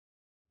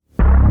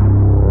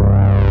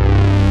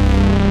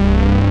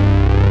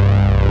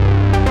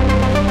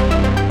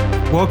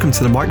welcome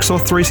to the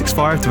Microsoft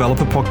 365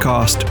 Developer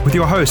Podcast with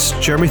your hosts,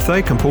 Jeremy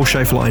Thake and Paul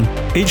Schaeflein.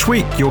 Each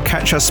week, you'll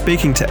catch us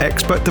speaking to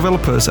expert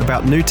developers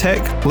about new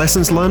tech,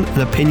 lessons learned,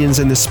 and opinions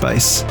in this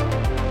space.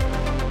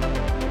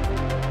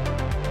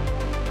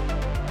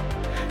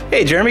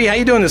 Hey Jeremy, how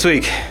you doing this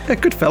week? Yeah,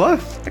 good fella.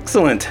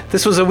 Excellent.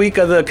 This was a week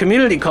of the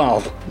community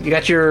call. You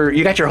got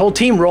your whole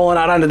team rolling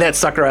out onto that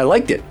sucker. I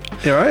liked it.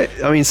 Yeah, right.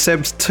 I mean,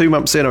 Seb's 2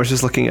 months in. I was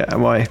just looking at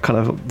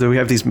do we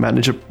have these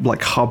manager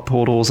like hub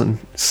portals and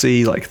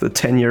see like the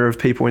tenure of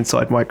people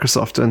inside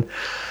Microsoft? And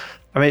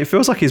I mean, it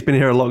feels like he's been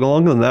here a lot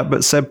longer than that.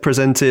 But Seb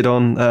presented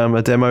on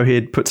a demo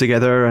he'd put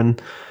together,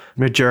 and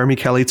Jeremy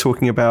Kelly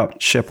talking about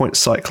SharePoint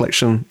site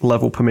collection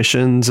level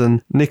permissions,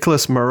 and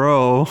Nicholas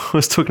Moreau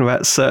was talking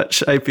about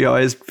search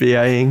APIs,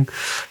 VAing.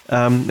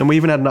 And we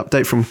even had an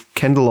update from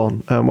Kendall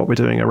on what we're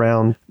doing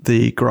around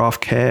the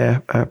Graph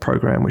Care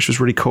program, which was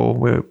really cool.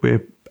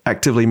 We're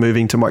actively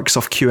moving to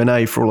Microsoft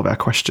Q&A for all of our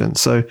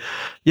questions. So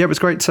yeah, it was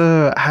great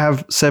to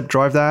have Seb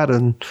drive that,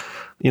 and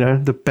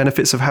the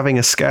benefits of having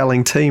a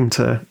scaling team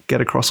to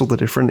get across all the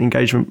different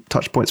engagement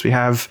touch points we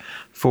have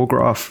for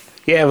Graph.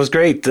 Yeah, it was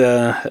great.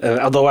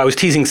 Although I was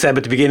teasing Seb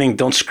at the beginning,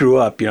 don't screw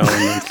up,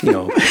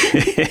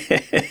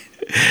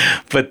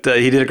 But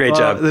he did a great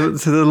job.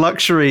 The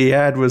luxury he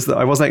had was that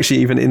I wasn't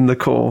actually even in the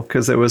call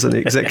because there was an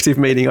executive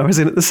meeting I was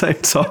in at the same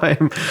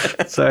time.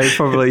 So he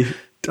probably,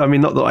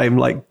 not that I'm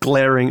like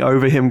glaring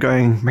over him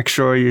going, make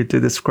sure you do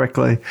this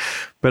correctly.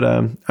 But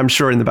I'm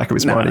sure in the back of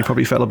his mind, he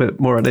probably felt a bit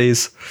more at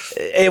ease.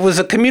 It was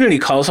a community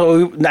call,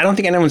 so I don't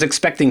think anyone's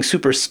expecting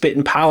super spit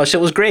and polish. It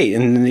was great.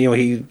 And,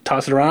 he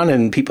tossed it around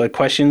and people had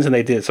questions and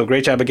they did. So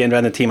great job again by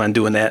the team on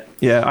doing that.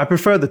 Yeah, I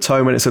prefer the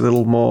tone when it's a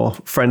little more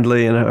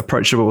friendly and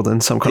approachable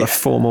than some kind of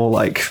formal,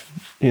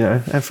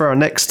 and for our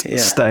next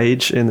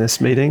stage in this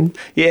meeting.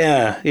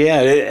 Yeah.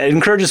 It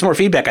encourages more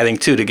feedback, I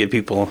think, too, to get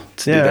people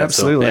to do that.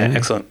 Absolutely. So,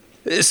 excellent.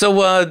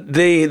 So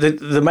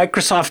the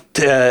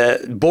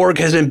Microsoft Borg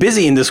has been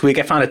busy in this week.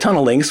 I found a ton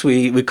of links.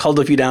 We culled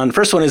a few down. The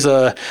first one is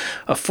a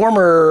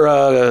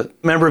former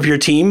member of your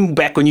team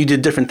back when you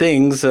did different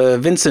things.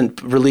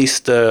 Vincent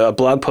released a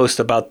blog post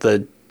about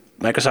the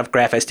Microsoft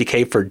Graph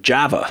SDK for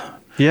Java.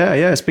 Yeah,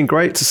 it's been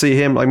great to see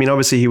him. I mean,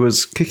 obviously he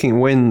was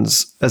kicking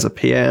wins as a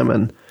PM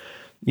and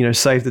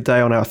saved the day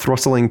on our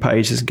throttling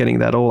pages and getting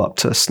that all up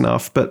to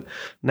snuff. But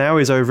now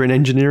he's over in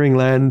engineering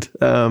land.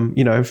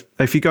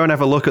 If you go and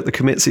have a look at the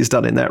commits he's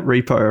done in that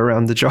repo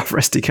around the Java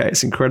SDK,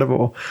 it's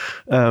incredible.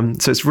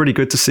 So it's really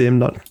good to see him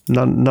not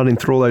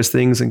through all those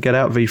things and get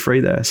out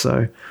V3 there.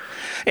 So.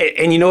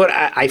 And you know what?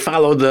 I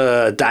follow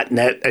the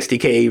 .NET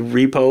SDK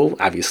repo,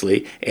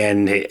 obviously,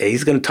 and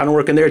he's got a ton of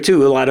work in there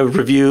too. A lot of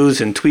reviews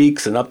and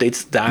tweaks and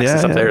updates, docs and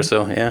stuff there.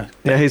 So yeah,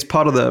 he's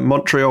part of the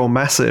Montreal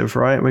Massive,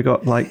 right? We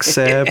got like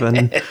Seb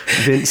and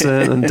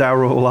Vincent and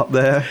Darryl up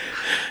there.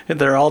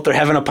 They're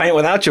having a pint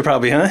without you,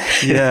 probably, huh?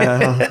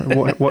 Yeah,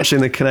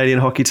 watching the Canadian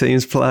hockey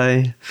teams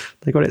play.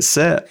 They got it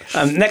set.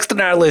 Next on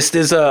our list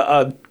is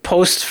a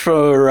post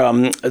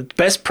for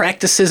best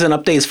practices and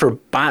updates for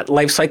bot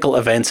lifecycle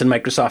events in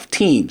Microsoft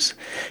Teams.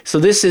 So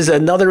this is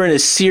another in a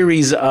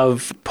series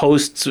of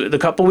posts. A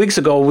couple of weeks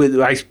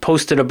ago, I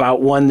posted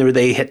about one where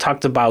they had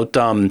talked about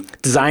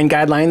design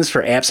guidelines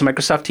for apps in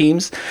Microsoft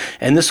Teams.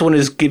 And this one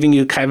is giving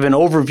you kind of an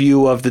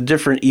overview of the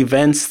different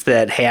events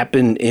that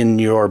happen in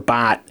your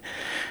bot.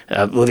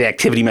 The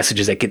activity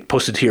messages that get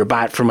posted to your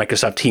bot from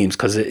Microsoft Teams.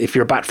 Because if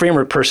you're a bot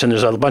framework person,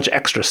 there's a bunch of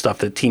extra stuff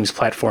that Teams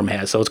platform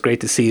has. So it's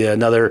great to see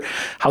another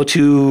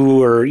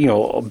how-to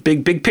or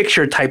big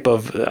picture type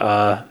of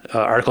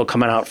article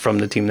coming out from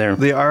the team there.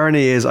 The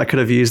irony is I could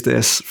have used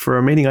this for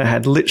a meeting I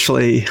had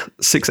literally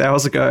 6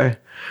 hours ago,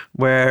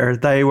 where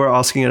they were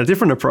asking a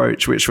different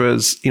approach, which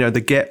was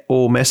the Get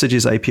All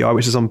Messages API,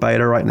 which is on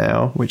beta right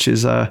now, which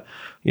is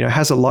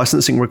has a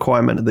licensing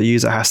requirement that the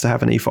user has to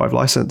have an E5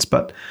 license.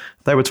 But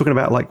they were talking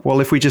about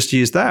if we just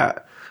use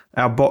that,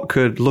 our bot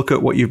could look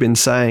at what you've been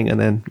saying and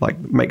then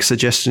make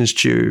suggestions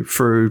to you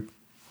through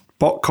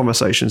bot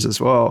conversations as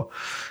well.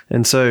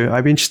 And so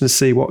I'd be interested to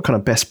see what kind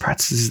of best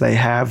practices they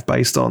have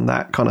based on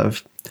that kind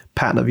of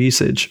pattern of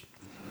usage.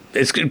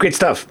 It's great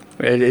stuff.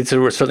 It's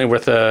certainly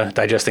worth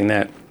digesting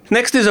that.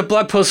 Next is a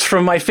blog post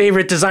from my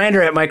favorite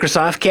designer at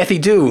Microsoft, Kathy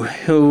Du,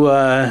 who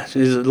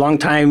is a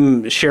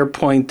longtime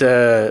SharePoint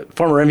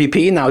former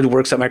MVP, now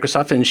works at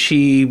Microsoft, and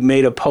she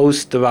made a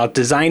post about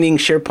designing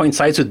SharePoint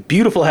sites with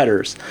beautiful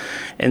headers.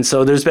 And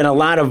so there's been a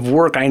lot of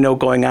work I know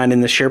going on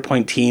in the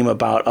SharePoint team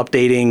about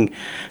updating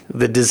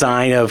the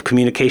design of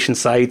communication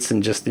sites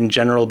and just in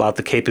general about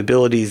the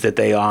capabilities that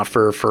they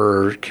offer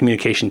for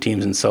communication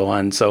teams and so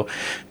on. So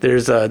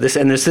there's this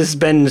has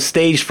been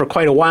staged for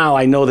quite a while.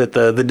 I know that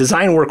the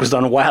design work was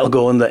done a while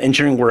ago and the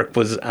engineering work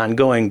was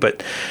ongoing,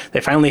 but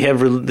they finally have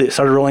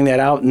started rolling that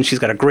out, and she's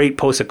got a great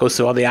post that goes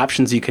through all the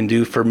options you can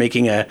do for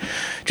making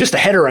just a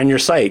header on your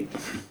site.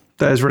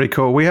 That is really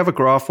cool. We have a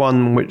graph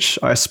one which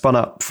I spun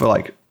up for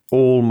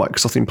all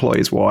Microsoft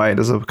employees wide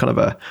as a kind of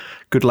a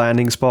good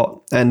landing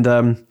spot, and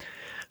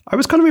I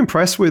was kind of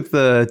impressed with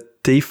the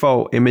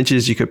default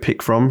images you could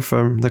pick from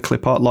the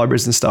clip art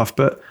libraries and stuff,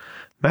 but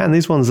man,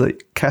 these ones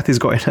that Kathy's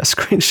got in her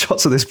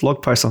screenshots of this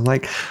blog post, I'm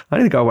like, I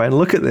need to go away and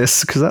look at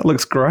this because that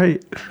looks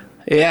great.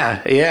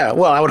 Yeah.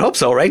 Well, I would hope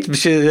so, right?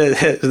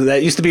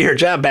 That used to be her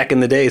job back in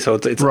the day, so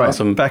it's right.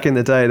 Awesome. Back in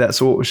the day,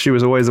 she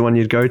was always the one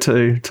you'd go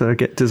to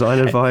get design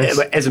advice.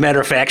 As a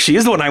matter of fact, she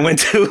is the one I went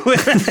to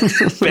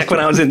back when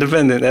I was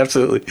independent.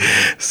 Absolutely.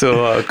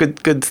 So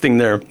good thing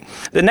there.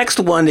 The next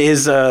one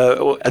is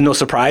no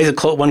surprise,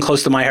 one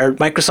close to my heart: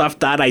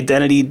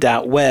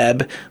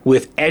 Microsoft.identity.web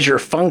with Azure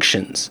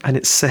Functions, and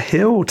it's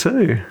Sahil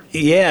too.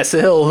 Yeah,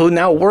 Sahil, who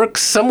now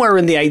works somewhere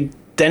in the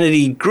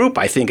identity group,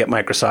 I think, at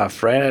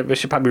Microsoft, right? I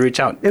should probably reach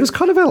out. It was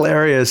kind of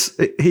hilarious.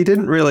 He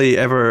didn't really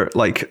ever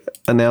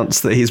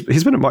announce that he's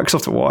been at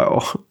Microsoft a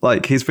while.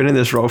 He's been in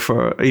this role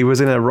he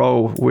was in a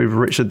role with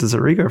Richard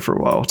Zarigo for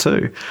a while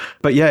too.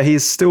 But yeah,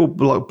 he's still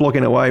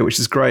blogging away, which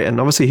is great. And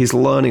obviously he's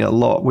learning a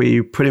lot.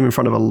 We put him in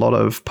front of a lot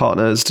of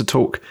partners to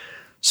talk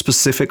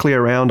specifically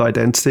around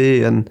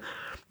identity. And,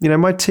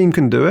 my team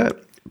can do it.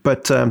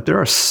 But there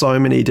are so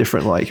many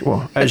different,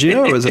 as you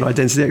know, as an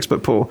identity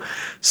expert, Paul,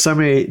 so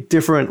many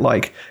different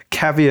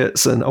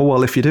caveats and,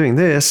 if you're doing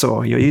this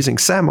or you're using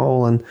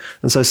SAML. And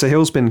so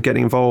Sahil's been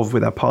getting involved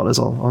with our partners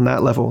on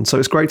that level. And so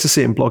it's great to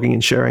see him blogging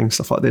and sharing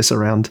stuff like this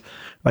around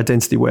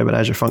Identity Web and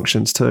Azure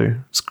Functions too.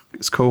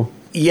 It's cool.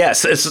 Yes.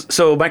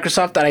 So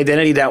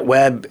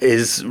Microsoft.identity.web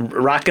is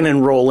rocking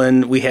and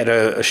rolling. We had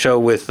a show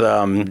with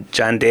John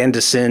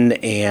Dandison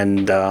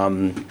and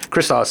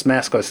Christos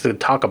Maskos to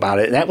talk about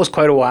it. And that was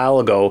quite a while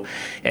ago.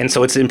 And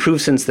so it's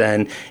improved since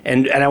then.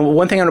 And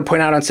one thing I want to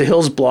point out on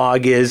Sahil's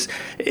blog is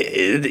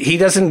he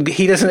doesn't,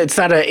 it's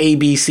not a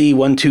ABC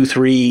 1, 2,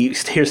 3,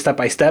 here's step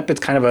by step. It's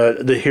kind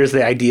of here's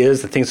the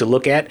ideas, the things to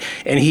look at.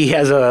 And he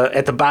has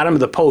at the bottom of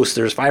the post,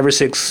 there's 5 or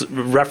 6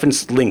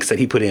 reference links that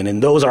he put in.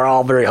 And those are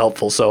all very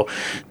helpful. So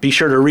be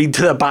sure to read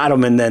to the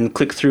bottom and then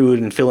click through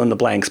and fill in the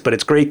blanks. But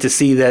it's great to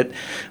see that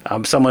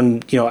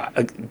someone,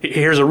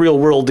 here's a real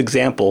world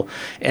example.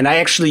 And I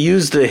actually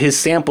used his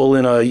sample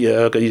in a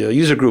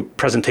user group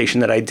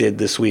presentation that I did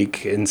this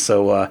week. And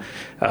so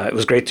it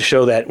was great to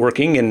show that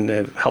working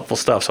and helpful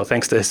stuff. So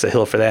thanks to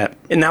Sahil for that.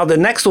 And now the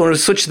next one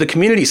is switch to the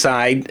community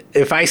side.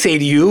 If I say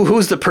to you,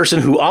 who's the person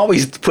who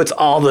always puts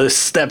all the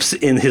steps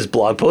in his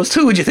blog post?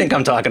 Who would you think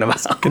I'm talking about?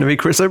 It's going to be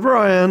Chris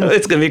O'Brien.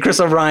 It's going to be Chris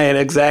O'Brien,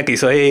 exactly.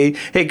 So hey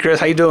Chris,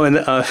 how you doing?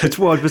 It's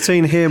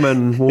between him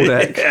and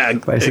Waldeck, yeah,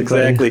 basically.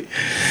 Exactly.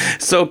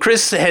 So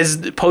Chris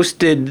has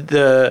posted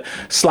the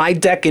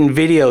slide deck and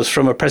videos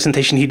from a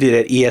presentation he did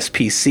at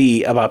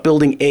ESPC about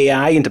building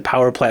AI into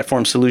Power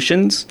Platform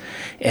solutions,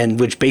 and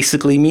which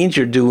basically means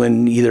you're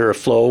doing either a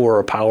Flow or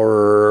a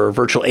Power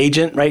virtual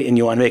agent, right? And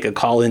you want to make a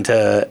call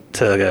into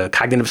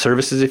cognitive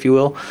services, if you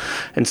will.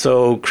 And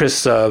so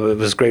Chris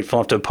was grateful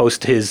enough to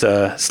post his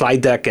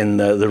slide deck and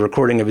the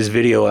recording of his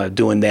video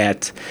doing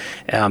that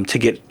to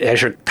get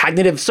Azure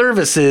Cognitive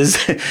Services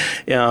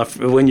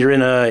when you're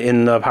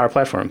in a Power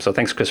Platform. So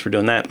thanks, Chris, for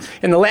doing that.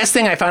 And the last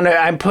thing I found,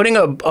 I'm putting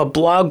a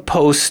blog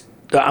post.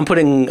 I'm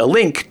putting a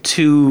link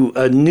to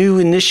a new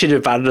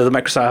initiative out of the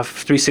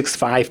Microsoft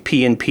 365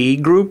 P&P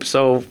group.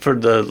 So for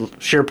the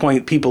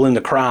SharePoint people in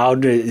the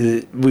crowd,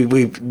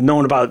 we've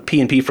known about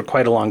P&P for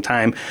quite a long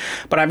time.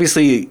 But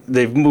obviously,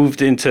 they've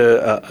moved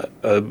into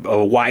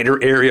a wider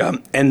area.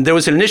 And there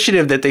was an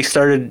initiative that they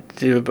started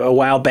a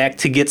while back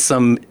to get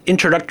some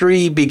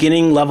introductory,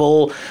 beginning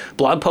level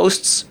blog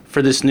posts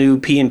for this new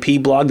P&P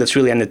blog that's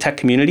really on the tech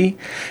community.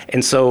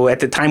 And so at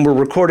the time we're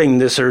recording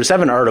this, there are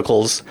 7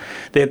 articles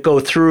that go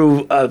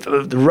through,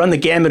 run the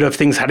gamut of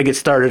things, how to get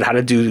started, how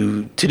to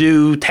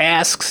do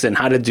tasks, and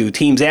how to do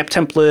Teams app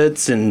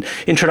templates, and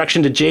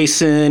introduction to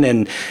JSON,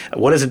 and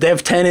what is a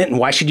dev tenant, and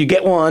why should you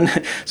get one?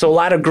 So a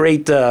lot of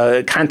great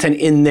content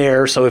in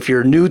there. So if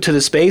you're new to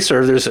the space,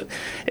 or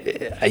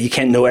you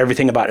can't know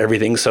everything about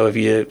everything. So if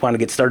you want to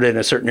get started in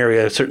a certain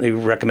area, I certainly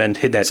recommend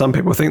hit that. Some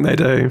people think they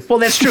do. Well,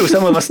 that's true.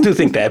 Some of us do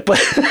think that. But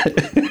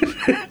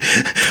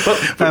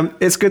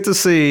it's good to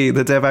see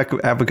the dev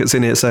advocates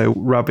in here. So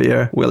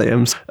Rabia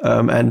Williams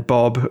and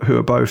Bob, who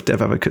are both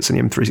dev advocates in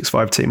the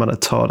M365 team, under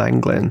Todd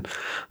Anglin.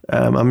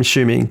 I'm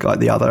assuming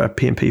the other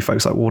P&P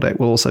folks like Waldeck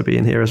will also be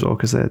in here as well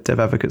because they're dev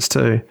advocates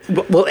too.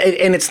 Well,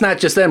 and it's not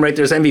just them, right?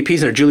 There's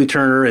MVPs there, Julie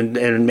Turner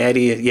and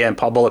Maddie, and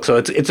Paul Bullock. So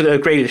it's a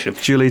great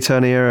initiative. Julie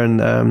Turner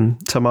and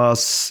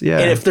Tomas, yeah.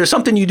 And if there's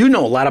something you do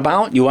know a lot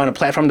about, you want a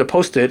platform to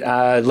post it,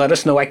 let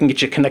us know. I can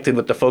get you connected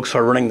with the folks who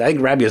are running. I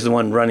think Rabia is the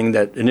one running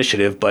that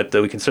initiative, but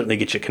we can certainly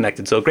get you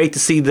connected. So great to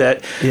see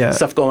that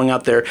stuff going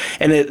out there.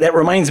 And that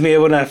reminds me, I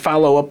want to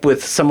follow up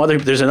with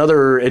there's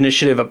another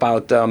initiative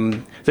about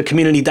the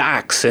community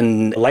docs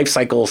and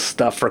lifecycle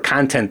stuff for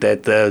content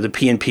that the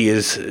P&P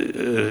is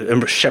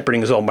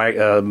shepherding as well.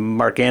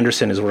 Mark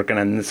Anderson is working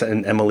on this,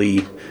 and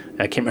Emily,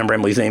 I can't remember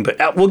Emily's name,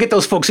 but we'll get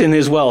those folks in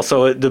as well.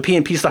 So the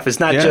P&P stuff is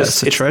not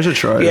just... it's a treasure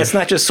trove. Yeah, it's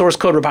not just source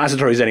code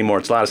repositories anymore.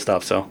 It's a lot of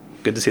stuff, so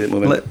good to see that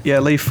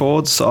moving. Lee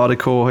Ford's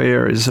article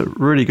here is a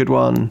really good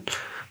one.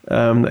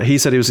 He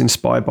said he was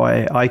inspired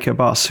by Ika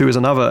Bus, who is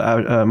another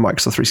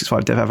Microsoft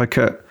 365 dev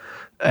advocate.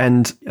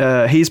 And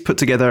he's put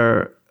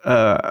together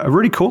a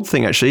really cool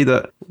thing actually,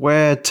 that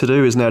where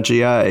To-Do is now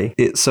GA,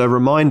 it's a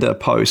reminder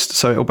post.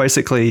 So it'll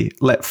basically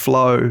let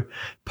Flow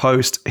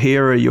post,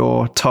 here are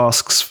your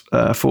tasks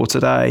for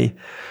today,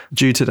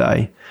 due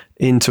today,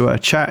 into a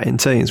chat in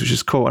Teams, which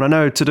is cool. And I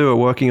know To-Do are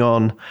working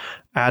on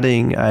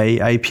adding a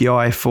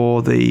API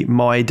for the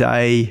My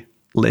Day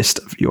list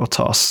of your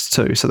tasks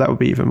too. So that would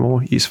be even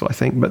more useful, I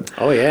think. But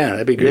oh yeah,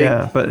 that'd be great.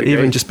 Yeah, but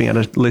even just being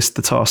able to list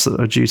the tasks that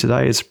are due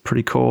today is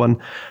pretty cool. And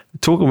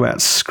talking about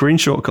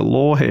screenshot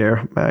galore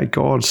here, my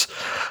God,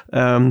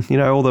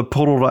 all the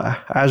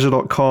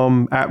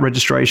portal.azure.com app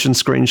registration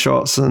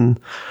screenshots and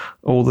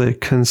all the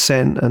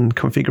consent and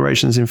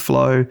configurations in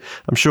Flow.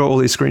 I'm sure all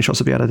these screenshots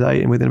will be out of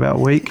date and within about a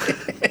week,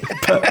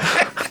 but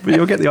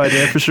you'll get the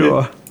idea for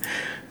sure.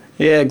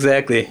 Yeah,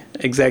 exactly.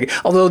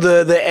 Although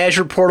the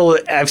Azure portal,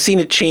 I've seen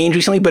it change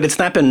recently, but it's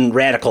not been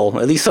radical.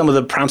 At least some of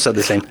the prompts are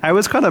the same. I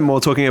was kind of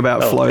more talking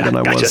about Flow than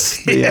I was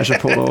the Azure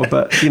portal,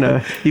 but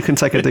you can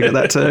take a dig at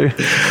that too.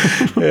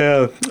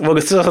 Yeah.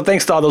 Well, so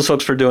thanks to all those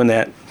folks for doing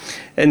that.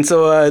 And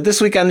so this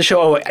week on the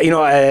show,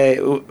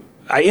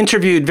 I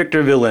interviewed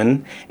Victor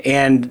Villain,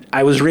 and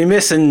I was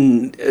remiss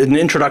in an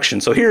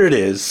introduction. So here it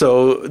is.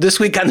 So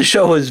this week on the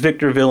show is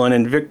Victor Villain,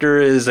 and Victor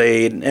is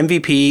an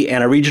MVP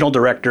and a regional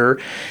director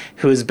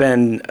who has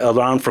been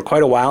around for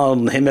quite a while.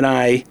 And him and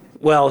I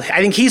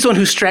think he's the one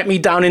who strapped me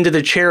down into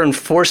the chair and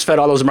force-fed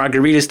all those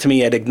margaritas to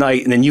me at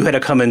Ignite, and then you had to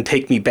come and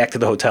take me back to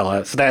the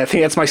hotel. So I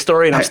think that's my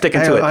story, and I'm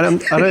sticking to it. I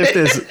don't know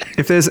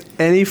if there's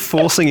any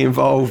forcing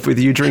involved with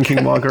you drinking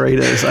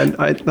margaritas.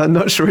 I'm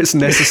not sure it's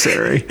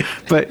necessary,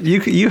 but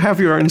you have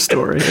your own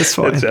story. It's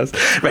fine.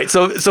 Right.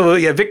 So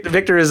yeah,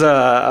 Victor is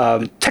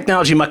a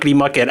technology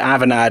muckety-muck at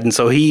Avanade, and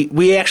so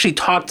we actually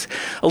talked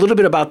a little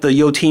bit about the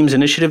Yo Teams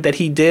initiative that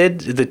he did,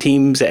 the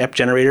Teams app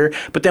generator,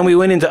 but then we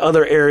went into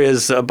other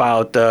areas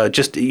about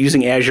just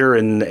using Azure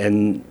and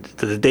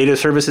the data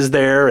services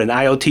there and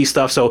IoT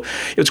stuff. So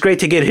it was great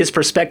to get his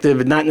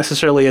perspective, not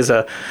necessarily as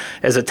a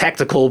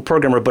tactical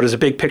programmer, but as a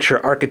big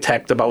picture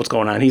architect about what's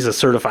going on. He's a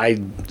certified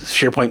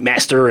SharePoint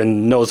master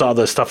and knows all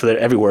the stuff that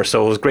everywhere.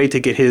 So it was great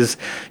to get his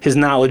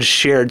knowledge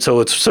shared.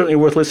 So it's certainly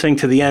worth listening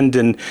to the end,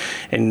 and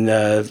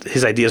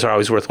his ideas are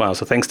always worthwhile.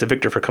 So thanks to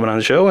Victor for coming on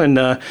the show, and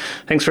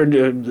thanks for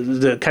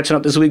catching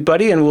up this week,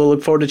 buddy. And we'll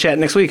look forward to chatting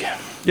next week.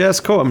 Yeah,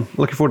 it's cool. I'm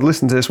looking forward to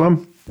listening to this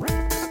one.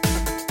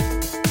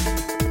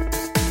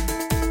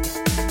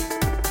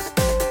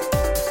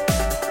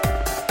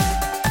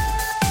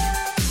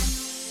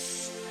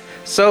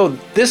 So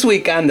this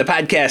week on the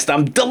podcast,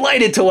 I'm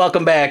delighted to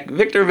welcome back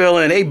Victor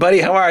Villain. Hey, buddy,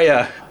 how are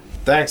you?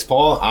 Thanks,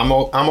 Paul.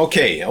 I'm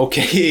okay.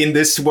 Okay, in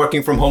this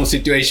working from home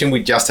situation,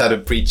 we just had a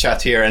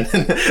pre-chat here, and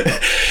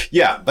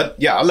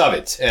I love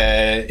it.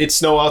 It's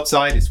snow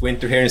outside. It's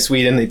winter here in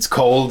Sweden. It's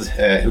cold.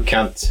 Who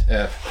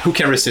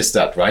can resist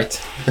that, right?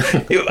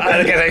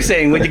 Like I was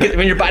saying,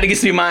 when your body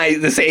gets to be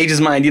this age is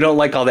mine, you don't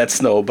like all that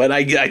snow, but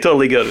I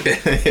totally get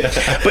it.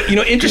 Yeah. But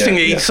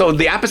interestingly, so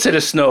the opposite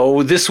of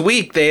snow, this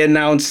week they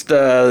announced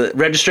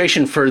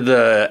registration for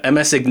the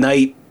MS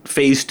Ignite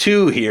Phase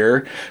 2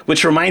 here,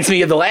 which reminds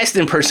me of the last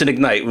in-person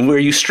Ignite, where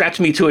you strapped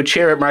me to a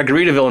chair at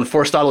Margaritaville and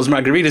forced all those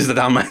margaritas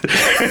down my...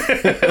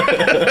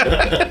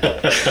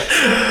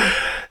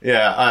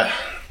 Yeah,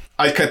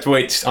 I can't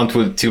wait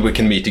until we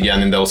can meet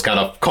again in those kind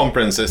of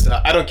conferences.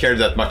 I don't care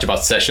that much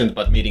about sessions,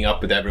 but meeting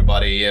up with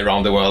everybody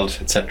around the world,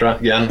 etc.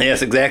 again.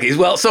 Yes, exactly.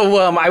 Well,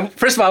 so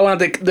first of all, I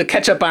wanted to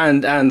catch up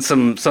on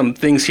some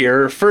things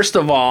here. First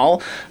of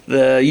all,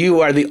 you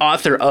are the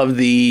author of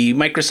the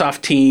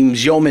Microsoft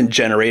Teams Yeoman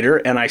generator,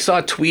 and I saw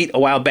a tweet a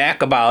while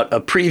back about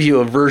a preview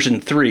of version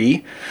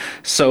 3.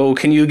 So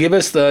can you give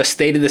us the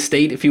state of the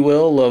state, if you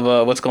will,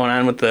 of what's going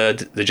on with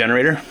the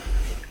generator?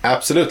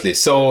 Absolutely.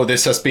 So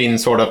this has been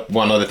sort of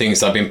one of the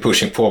things I've been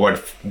pushing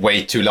forward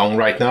way too long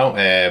right now.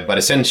 But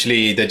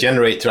essentially the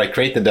generator, I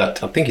created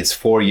that, I think it's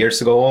 4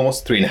 years ago,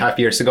 almost 3.5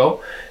 years ago.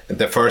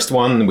 The first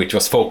one, which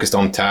was focused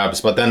on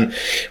tabs, but then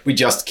we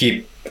just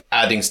keep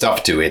adding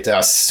stuff to it.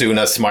 As soon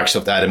as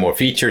Microsoft added more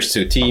features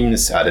to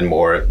Teams, added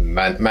more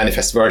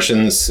manifest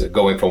versions,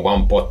 going from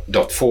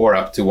 1.4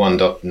 up to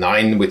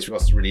 1.9, which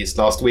was released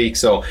last week.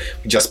 So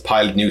we just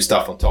piled new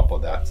stuff on top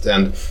of that.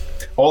 And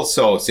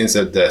also, since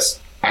the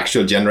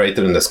actual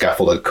generator and the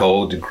scaffolded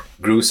code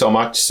grew so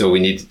much, so I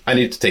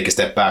need to take a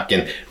step back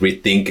and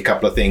rethink a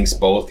couple of things,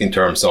 both in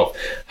terms of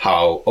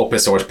how open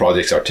source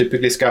projects are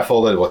typically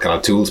scaffolded, what kind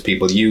of tools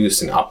people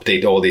use, and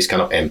update all these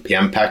kind of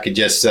NPM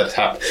packages that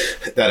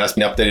has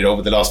been updated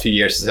over the last few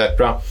years,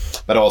 etc.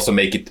 But also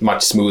make it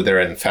much smoother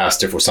and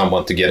faster for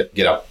someone to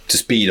get up to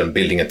speed on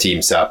building a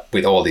Teams app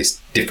with all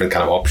these different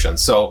kind of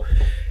options. So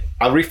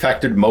I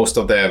refactored most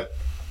of the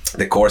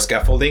core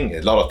scaffolding.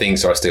 A lot of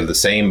things are still the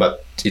same,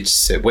 but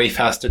it's way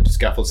faster to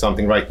scaffold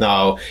something right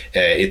now.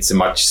 It's a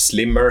much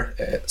slimmer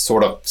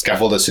sort of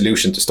scaffolded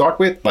solution to start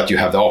with, but you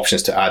have the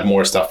options to add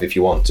more stuff if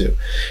you want to.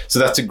 So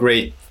that's a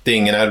great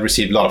thing, and I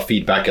received a lot of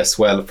feedback as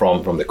well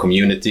from the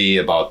community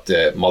about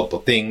multiple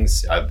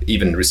things. I've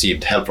even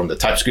received help from the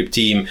TypeScript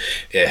team,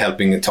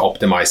 helping to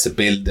optimize the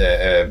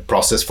build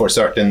process for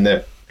certain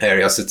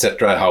areas,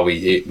 etc. How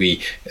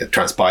we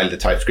transpile the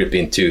TypeScript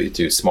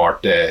into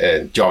smart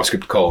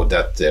JavaScript code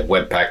that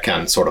Webpack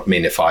can sort of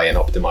minify and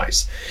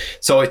optimize.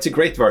 So it's a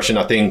great version,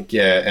 I think,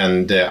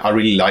 and I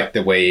really like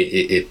the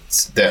way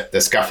the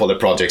scaffolder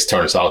projects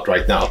turns out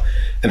right now.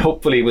 And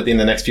hopefully within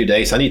the next few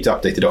days, I need to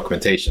update the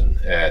documentation.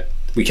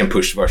 We can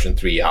push version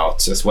 3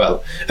 out as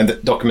well. And the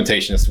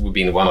documentation has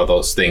been one of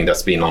those things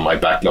that's been on my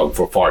backlog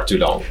for far too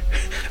long.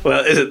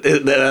 Well,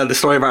 the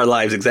story of our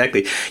lives,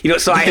 exactly.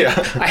 So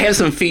I have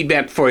some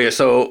feedback for you.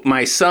 So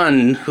my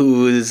son,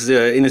 who is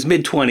in his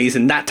mid-20s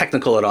and not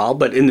technical at all,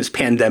 but in this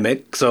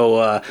pandemic,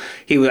 so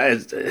he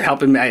was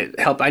helping me.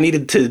 I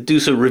needed to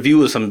do some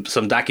review of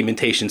some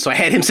documentation. So I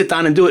had him sit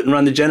down and do it and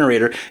run the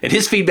generator. And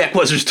his feedback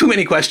was, there's too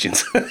many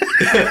questions.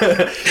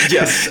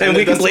 Yes. And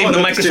we can blame the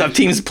Microsoft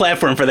Teams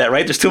platform for that,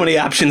 right? There's too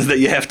many options that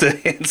you have to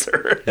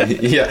answer.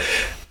 Yeah.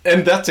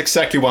 And that's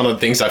exactly one of the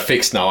things I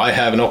fixed now. I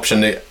have an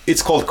option.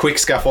 It's called quick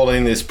scaffolding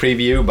in this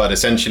preview, but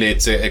essentially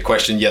it's a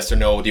question, yes or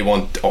no. Do you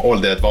want all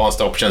the advanced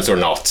options or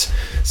not?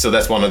 So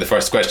that's one of the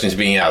first questions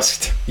being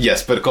asked.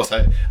 Yes, but of course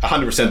I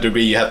 100%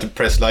 agree. You have to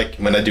press, like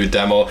when I do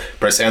demo,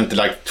 press enter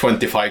like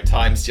 25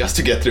 times just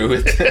to get through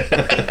it.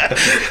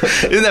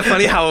 Isn't that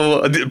funny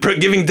how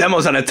giving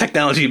demos on a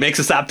technology makes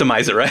us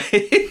optimize it, right?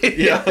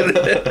 Yeah.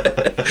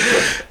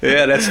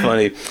 Yeah, that's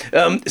funny.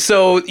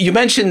 So you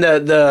mentioned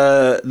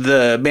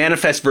the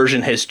manifest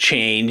version has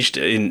changed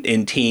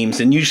in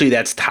Teams, and usually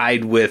that's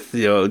tied with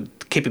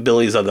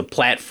capabilities of the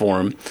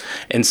platform.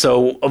 And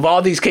so, of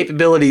all these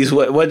capabilities,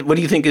 what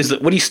do you think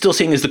what are you still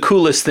seeing as the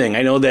coolest thing?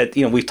 I know that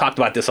we've talked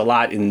about this a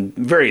lot in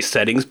various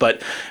settings,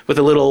 but with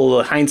a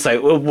little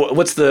hindsight,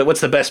 what's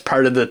the best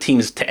part of the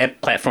Teams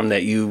platform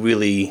that you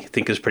really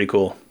think is pretty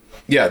cool?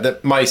 Yeah,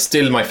 my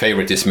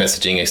favorite is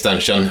messaging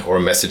extension or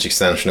message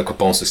extension or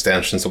compose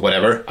extensions or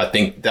whatever. I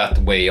think that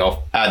way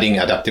of adding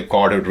adaptive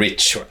card or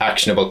rich or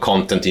actionable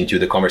content into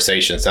the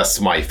conversations,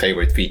 that's my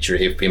favorite feature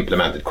if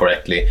implemented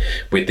correctly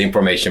with the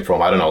information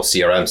from,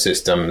 CRM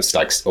systems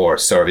like or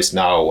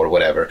ServiceNow or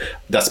whatever.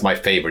 That's my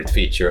favorite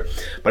feature.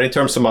 But in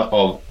terms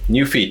of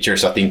new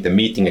features, I think the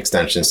meeting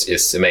extensions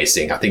is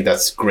amazing. I think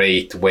that's a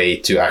great way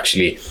to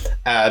actually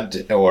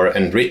add or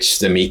enrich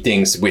the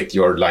meetings with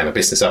your line of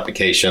business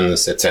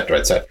applications, etc.,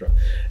 etc.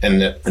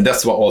 And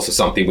that's also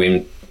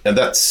something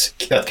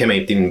that came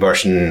out in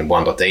version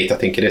 1.8, I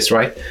think it is,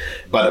 right?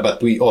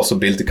 But we also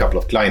built a couple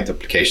of client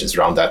applications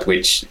around that,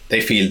 which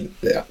they feel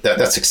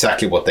that's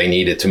exactly what they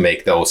needed to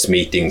make those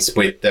meetings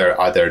with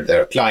either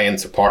their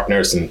clients or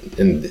partners. And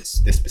in this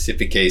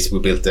specific case, we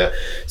built a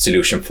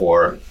solution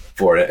for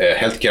a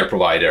healthcare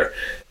provider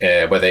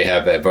where they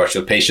have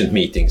virtual patient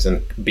meetings,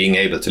 and being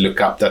able to look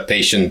up that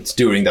patient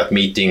during that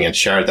meeting and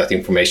share that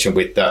information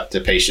with that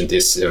patient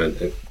is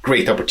a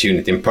great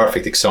opportunity and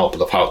perfect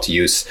example of how to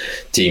use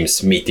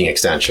Teams meeting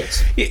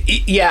extensions.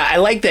 Yeah, I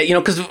like that,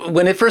 because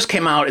when it first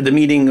came out, the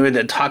meeting or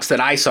the talks that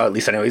I saw, at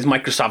least anyways,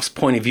 Microsoft's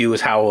point of view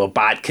is how a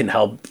bot can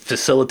help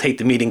facilitate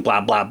the meeting,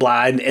 blah, blah,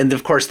 blah. And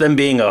of course, them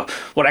being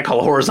what I call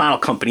a horizontal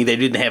company, they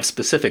didn't have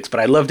specifics, but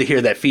I love to hear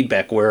that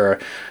feedback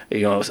where,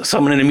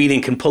 someone in a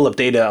meeting can pull up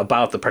data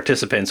about the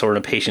participants or in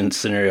a patient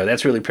scenario.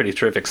 That's really pretty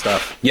terrific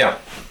stuff. Yeah.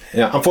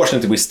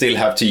 Unfortunately, we still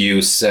have to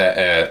use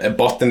a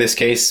bot in this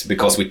case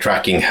because we're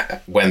tracking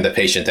when the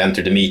patient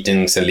entered the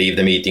meetings and leave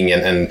the meeting,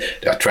 and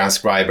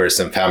transcribers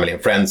and family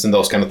and friends and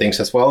those kind of things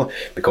as well,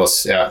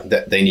 because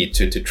they need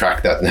to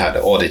track that and have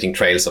the auditing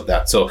trails of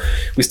that. So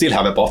we still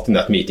have a bot in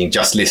that meeting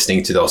just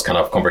listening to those kind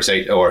of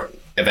conversations or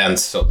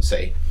events, so to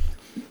say.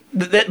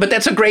 But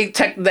that's a great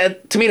to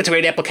me, that's a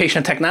great application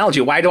of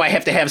technology. Why do I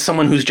have to have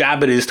someone whose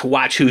job it is to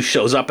watch who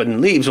shows up and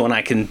leaves when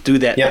I can do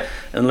that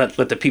and let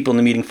the people in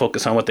the meeting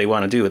focus on what they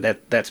want to do?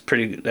 That's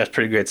pretty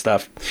great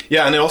stuff.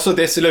 Yeah, and also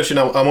the solution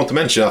I want to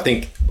mention, I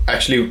think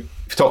actually we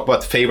talk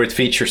about favorite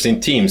features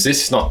in Teams.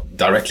 This is not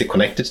directly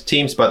connected to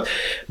Teams, but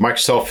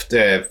Microsoft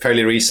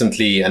fairly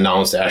recently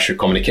announced Azure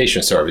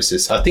Communication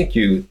Services. I think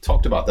you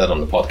talked about that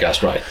on the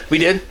podcast, right? We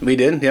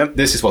did. Yeah.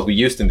 This is what we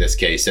used in this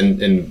case,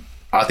 and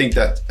I think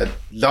that I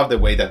love the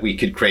way that we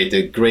could create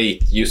a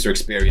great user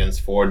experience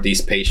for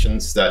these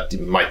patients that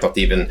might not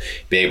even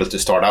be able to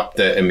start up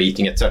a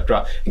meeting,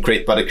 etc. And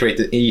create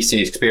an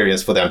easy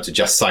experience for them to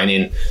just sign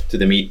in to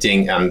the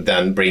meeting and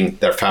then bring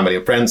their family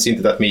and friends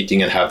into that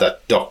meeting and have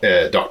that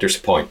doctor's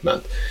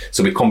appointment.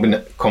 So we're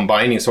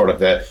combining sort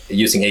of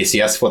using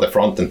ACS for the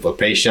front end for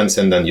patients,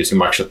 and then using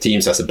Microsoft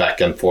Teams as a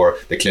backend for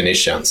the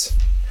clinicians.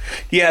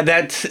 Yeah,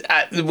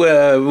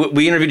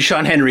 we interviewed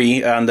Sean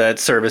Henry on that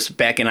service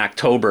back in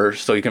October,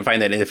 so you can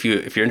find that if you're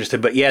interested.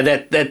 But yeah,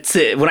 that's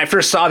it. When I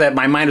first saw that,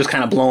 my mind was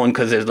kind of blown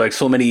because there's like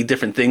so many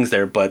different things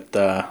there. But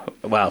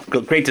wow,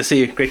 great to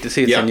see it's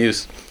in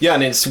use. Yeah,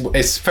 and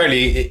it's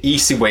fairly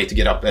easy way to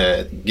get up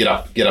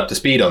to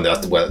speed on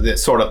that. Well,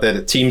 sort of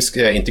the Teams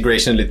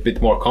integration a little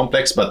bit more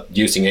complex, but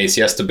using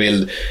ACS to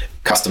build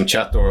custom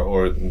chat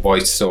or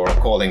voice or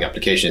calling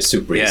application is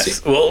super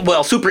easy.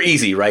 Well, super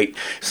easy, right?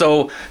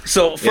 So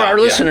for our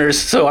listeners,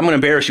 so I'm going to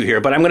embarrass you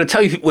here, but I'm going to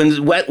tell you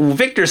when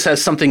Victor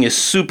says something is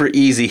super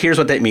easy, here's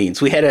what that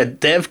means. We had a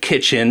dev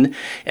kitchen,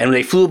 and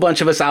they flew a bunch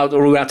of us out,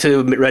 or we went out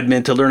to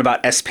Redmond to learn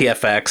about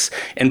SPFX,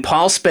 and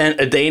Paul spent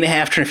a day and a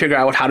half trying to figure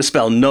out how to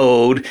spell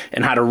Node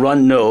and how to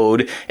run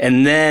Node,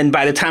 and then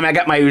by the time I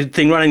got my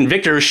thing running,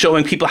 Victor was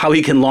showing people how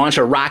he can launch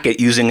a rocket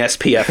using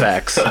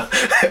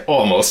SPFX.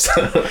 Almost.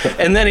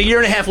 And then a year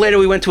and a half later,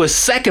 we went to a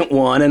second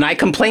one, and I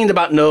complained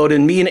about Node,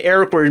 and me and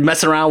Eric were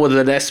messing around with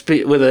an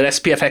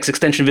SPFX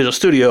extension Visual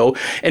Studio,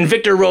 and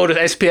Victor wrote an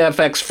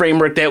SPFX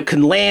framework that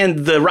can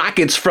land the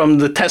rockets from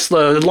the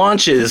Tesla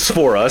launches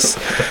for us.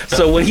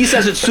 So when he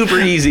says it's super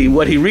easy,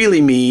 what he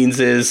really means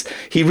is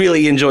he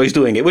really enjoys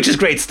doing it, which is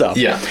great stuff.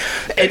 Yeah,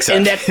 exactly.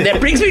 And that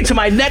brings me to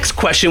my next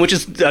question, which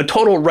is a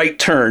total right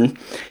turn.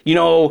 You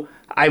know,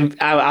 I'm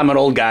an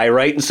old guy,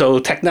 right? And so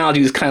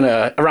technology is kind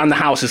of, around the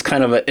house is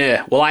kind of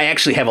Well, I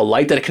actually have a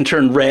light that can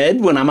turn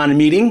red when I'm on a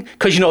meeting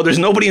because, you know, there's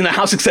nobody in the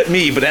house except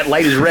me, but that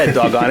light is red,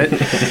 doggone it.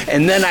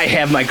 And then I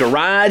have my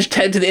garage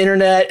tied to the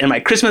internet and my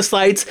Christmas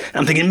lights. And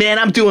I'm thinking, man,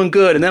 I'm doing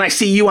good. And then I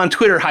see you on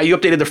Twitter, how you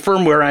updated the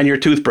firmware on your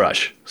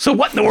toothbrush. So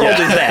what in the world is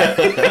that?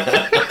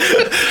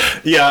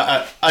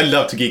 Yeah, I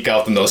love to geek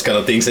out on those kind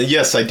of things. And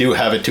yes, I do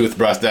have a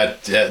toothbrush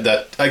that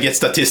I get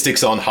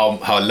statistics on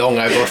how long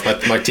I brush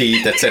my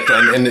teeth,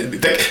 etc.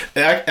 And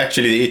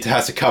actually, it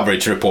has a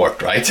coverage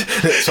report, right?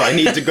 So I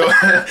need to go.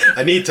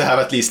 I need to have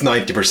at least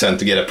 90%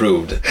 to get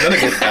approved. Then I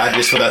get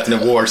badges for that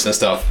and awards and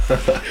stuff.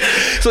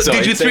 So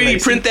did you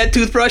 3D print that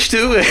toothbrush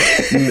too?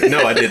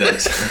 No, I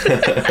didn't.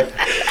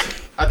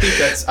 I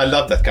think I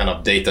love that kind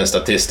of data and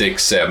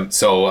statistics.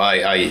 So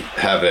I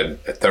have a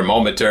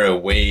thermometer, a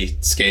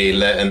weight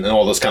scale, and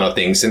all those kind of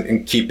things,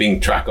 and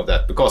keeping track of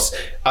that because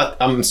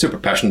I'm super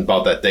passionate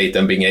about that data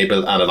and being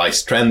able to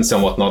analyze trends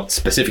and whatnot.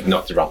 Specific,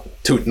 not the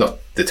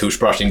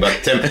toothbrushing,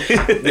 but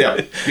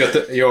yeah,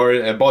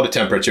 your body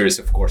temperature is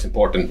of course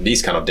important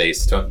these kind of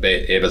days to be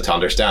able to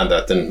understand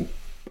that and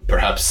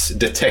perhaps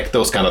detect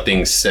those kind of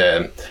things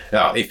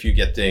if you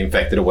get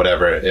infected or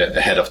whatever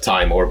ahead of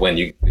time or when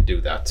you do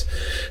that.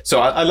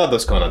 So I love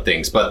those kind of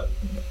things. But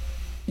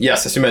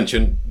yes, as you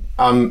mentioned,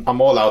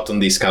 I'm all out on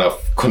these kind of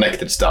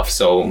connected stuff.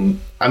 So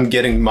I'm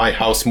getting my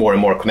house more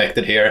and more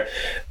connected here.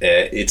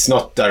 It's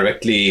not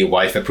directly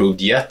Wi-Fi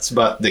approved yet,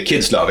 but the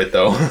kids love it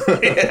though.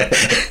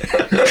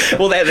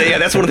 Well,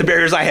 that's one of the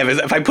barriers I have is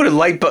if I put a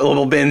light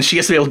bulb in, she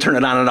has to be able to turn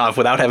it on and off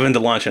without having to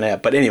launch an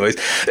app. But anyways,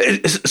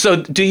 so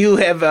do you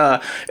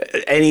have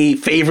any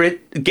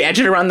favorite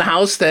gadget around the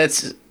house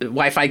that's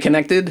Wi-Fi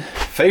connected?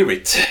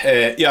 Favorite?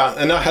 Yeah,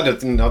 and I had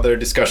another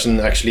discussion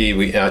actually.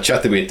 We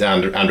chatted with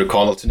Andrew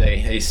Connell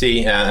today,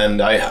 AC,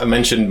 and I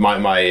mentioned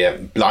my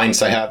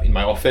blinds I have in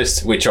my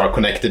office, which are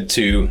connected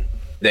to,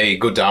 they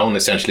go down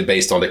essentially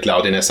based on the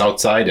cloudiness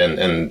outside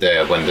and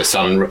when the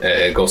sun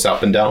goes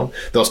up and down,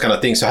 those kind of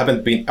things. So I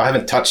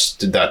haven't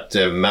touched that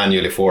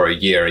manually for a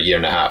year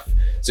and a half.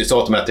 So it's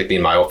automatically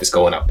in my office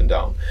going up and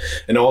down.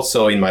 And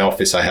also in my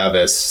office, I have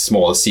a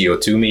small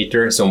CO2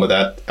 meter. So with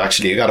that,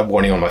 actually I got a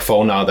warning on my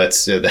phone now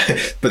that's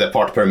the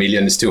part per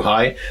million is too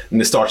high.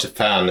 And it starts a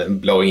fan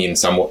blowing in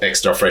some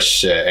extra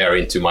fresh air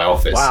into my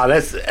office. Wow,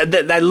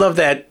 I love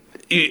that.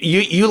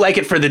 You like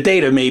it for the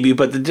data maybe,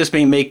 but just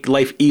make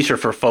life easier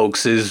for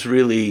folks is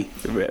really,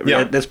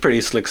 that's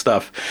pretty slick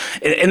stuff.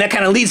 And that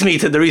kind of leads me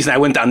to the reason I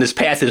went down this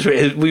path is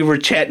we were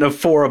chatting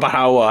before about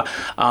how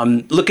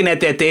looking at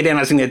that data,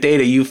 analyzing that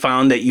data, you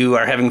found that you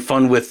are having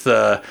fun with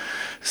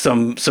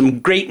some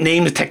great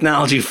named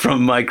technology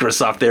from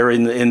Microsoft there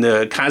in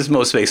the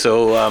Cosmos space.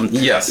 So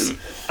yes,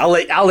 I'll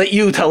let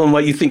you tell them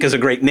what you think is a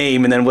great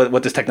name and then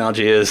what this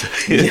technology is.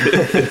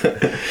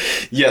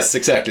 Yes,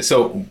 exactly.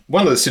 So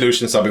one of the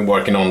solutions I've been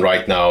working on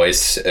right now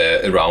is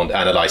around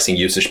analyzing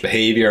users'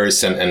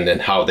 behaviors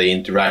and how they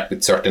interact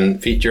with certain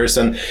features.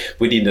 And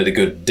we needed a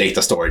good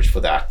data storage for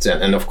that.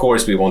 And of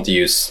course, we want to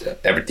use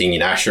everything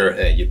in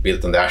Azure. You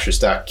built on the Azure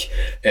stack,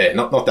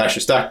 not the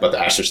Azure stack, but the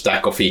Azure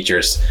stack of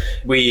features.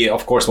 We,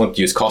 of course, want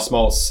to use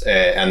Cosmos.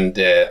 And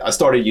I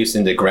started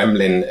using the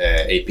Gremlin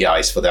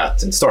APIs for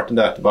that and started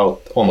that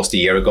about almost a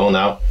year ago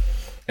now.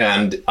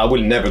 And I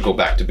will never go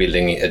back to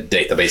building a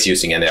database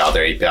using any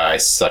other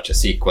APIs such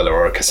as SQL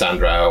or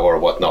Cassandra or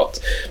whatnot,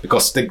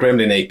 because the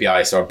Gremlin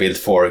APIs are built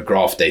for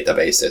graph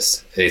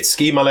databases. It's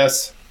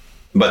schemaless,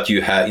 but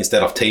you have,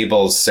 instead of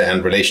tables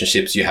and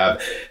relationships, you have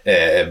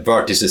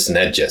vertices and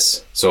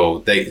edges.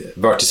 So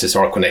vertices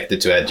are connected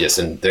to edges,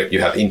 and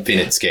you have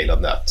infinite scale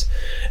on that.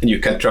 And you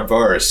can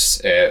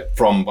traverse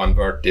from one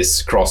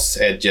vertex, cross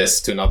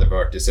edges to another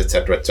vertex,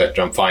 etc.,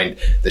 and find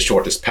the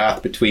shortest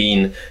path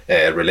between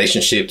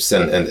relationships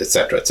and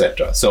etc.,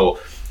 etc. So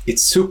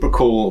it's super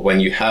cool when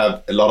you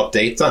have a lot of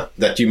data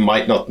that you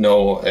might not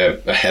know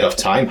ahead of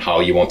time how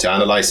you want to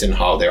analyze and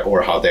how they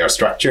are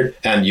structured,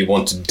 and you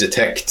want to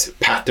detect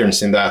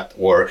patterns in that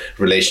or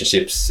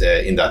relationships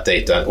in that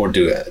data, or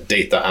do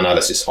data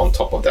analysis on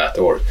top of that,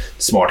 or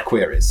smart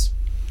queries.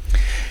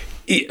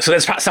 So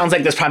that sounds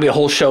like there's probably a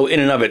whole show in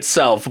and of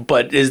itself,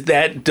 but is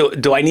that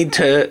do I need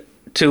to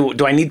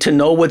do I need to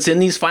know what's in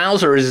these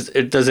files, or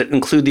does it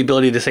include the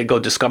ability to say, go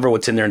discover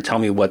what's in there and tell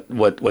me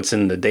what's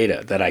in the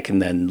data that I can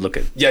then look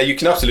at? Yeah, you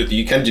can absolutely.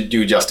 You can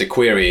do just a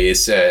query.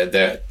 Is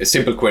a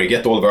simple query,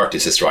 get all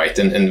vertices right.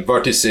 And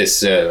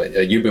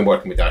vertices, you've been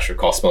working with Azure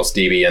Cosmos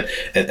DB,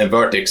 and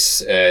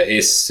Vertex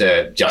is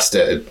just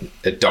a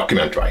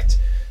document, right?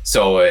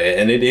 So,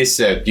 and it is,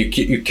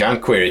 you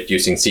can query it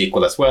using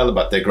SQL as well,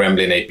 but the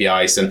Gremlin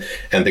APIs and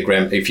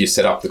if you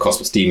set up the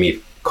Cosmos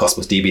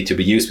DB to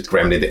be used with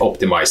Gremlin, they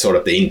optimize sort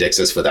of the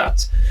indexes for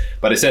that.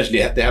 But essentially,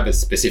 they have a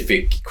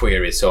specific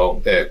query,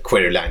 so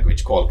query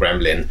language called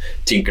Gremlin,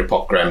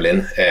 Tinkerpop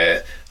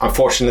Gremlin.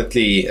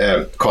 Unfortunately,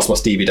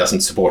 Cosmos DB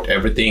doesn't support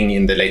everything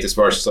in the latest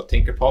versions of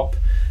Tinkerpop,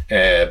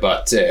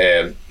 but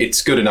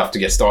it's good enough to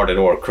get started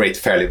or create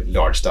fairly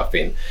large stuff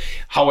in.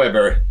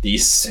 However,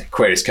 these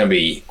queries can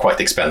be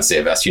quite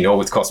expensive, as you know,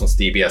 with Cosmos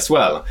DB as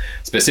well.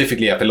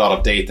 Specifically, you have a lot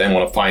of data and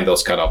want to find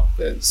those kind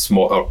of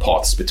small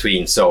paths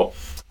between. So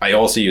I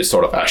also use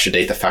sort of Azure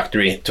Data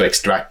Factory to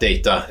extract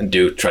data and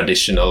do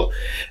traditional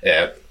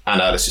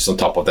analysis on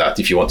top of that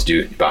if you want to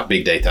do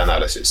big data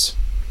analysis.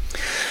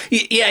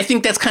 Yeah, I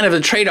think that's kind of a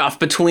trade-off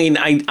between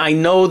I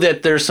know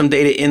that there's some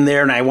data in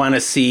there and I want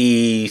to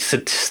see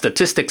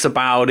statistics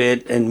about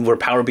it, and where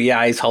Power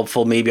BI is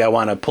helpful, maybe I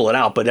want to pull it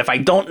out. But if I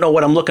don't know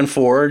what I'm looking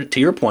for, to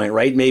your point,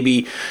 right,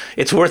 maybe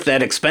it's worth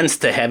that expense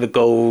to have it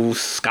go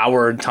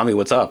scour and tell me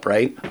what's up,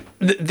 right?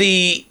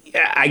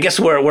 I guess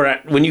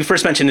when you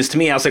first mentioned this to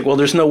me, I was like, well,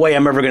 there's no way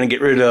I'm ever going to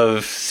get rid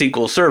of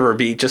SQL Server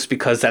just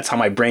because that's how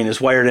my brain is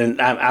wired.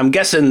 And I'm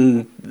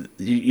guessing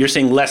you're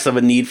seeing less of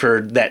a need for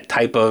that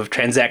type of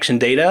transaction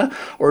data,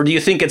 or do you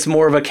think it's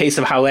more of a case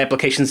of how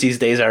applications these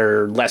days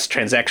are less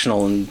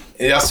transactional?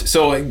 Yes.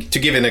 So to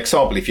give an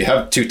example, if you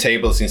have two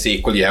tables in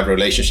SQL, you have a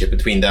relationship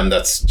between them.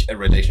 That's a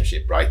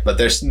relationship, right? But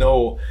there's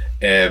no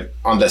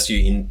unless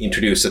you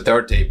introduce a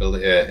third table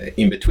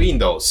in between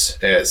those,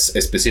 a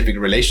specific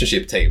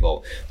relationship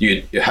table,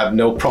 you have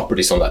no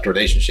properties on that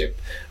relationship.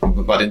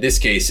 But in this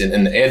case,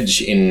 an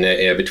edge in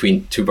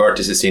between two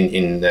vertices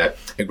in a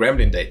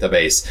Gremlin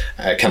database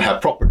can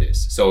have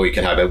properties. So you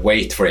can have a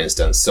weight, for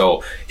instance.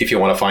 So if you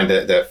want to find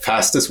the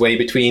fastest way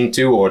between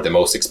two, or the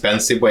most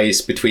expensive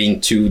ways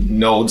between two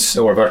nodes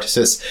or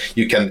vertices,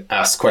 you can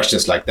ask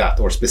questions like that,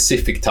 or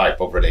specific type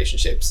of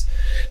relationships.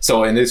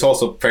 So, and it's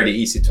also fairly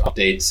easy to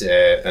update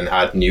and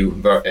add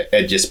new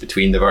edges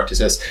between the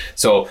vertices.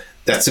 So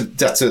that's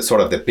a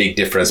sort of the big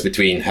difference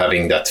between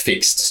having that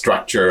fixed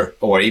structure,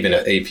 or even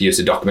if you use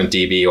a document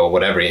DB or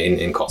whatever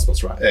in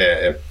Cosmos,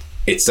 right?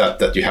 It's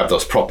that you have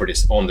those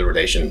properties on the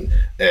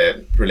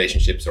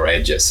relationships or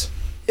edges.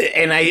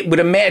 And I would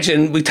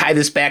imagine we tie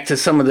this back to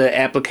some of the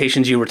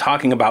applications you were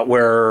talking about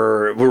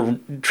where we're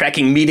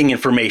tracking meeting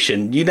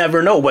information. You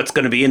never know what's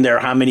going to be in there,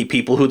 how many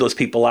people, who those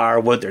people are,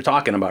 what they're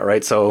talking about,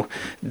 right? So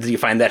do you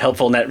find that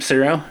helpful in that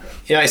scenario?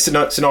 Yeah, it's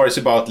scenarios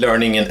about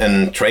learning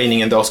and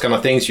training and those kind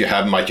of things. You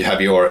might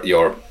have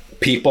your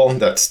people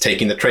that's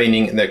taking the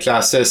training in their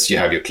classes, you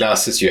have your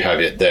classes, you have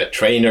the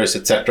trainers,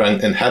 etc.,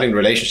 and having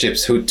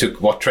relationships, who took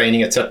what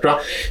training,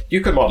 etc.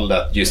 You can model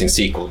that using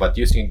SQL, but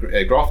using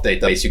a graph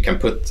database, you can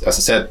put, as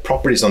I said,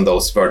 properties on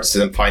those vertices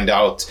and find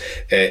out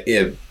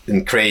and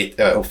create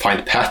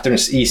find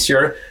patterns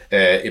easier.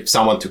 If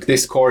someone took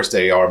this course,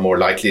 they are more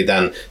likely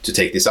then to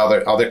take these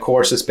other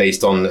courses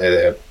based on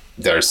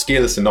their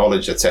skills and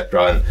knowledge,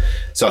 etc. And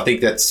so I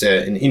think that's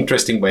an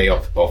interesting way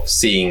of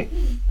seeing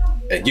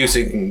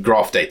using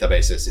graph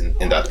databases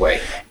in that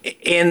way.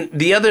 And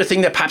the other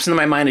thing that pops into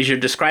my mind as you're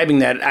describing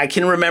that, I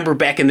can remember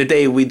back in the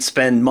day, we'd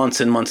spend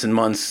months and months and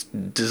months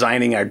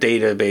designing our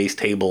database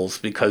tables,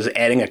 because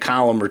adding a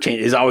column or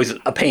change is always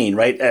a pain,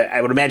 right?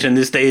 I would imagine in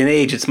this day and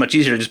age, it's much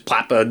easier to just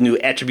plop a new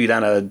attribute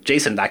on a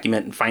JSON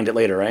document and find it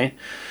later, right?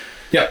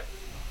 Yeah.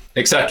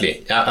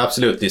 Exactly, yeah,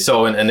 absolutely.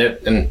 So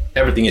and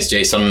everything is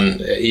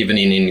JSON. Even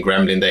in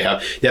Gremlin, they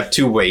have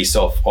two ways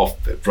of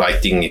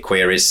writing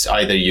queries.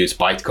 Either use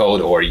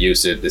bytecode or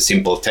use the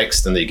simple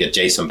text, and they get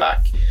JSON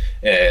back.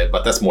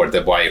 But that's more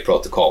the wire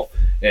protocol.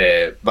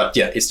 But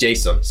yeah, it's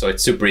JSON, so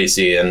it's super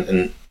easy.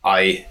 And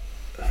I,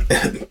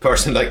 a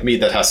person like me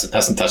that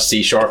hasn't touched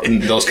C#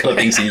 and those kind of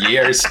things in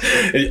years,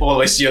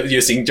 always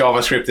using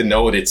JavaScript and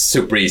Node, it's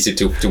super easy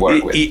to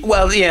work with.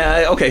 Well,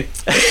 yeah, okay.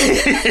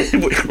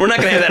 We're not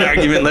going to have that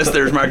argument unless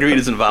there's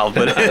margaritas involved.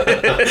 But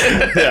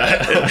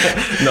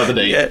yeah, another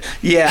day.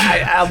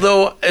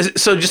 Although,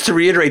 so just to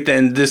reiterate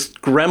then, this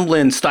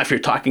Gremlin stuff you're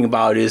talking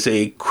about is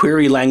a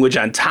query language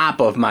on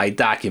top of my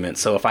document.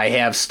 So if I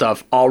have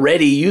stuff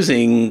already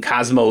using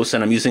Cosmos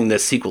and I'm using the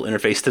SQL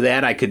interface to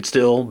that, I could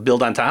still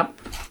build on top?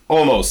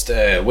 Almost.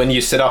 When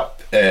you set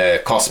up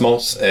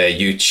Cosmos,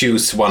 you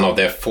choose one of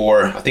the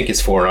four, I think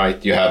it's four,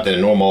 right? You have the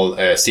normal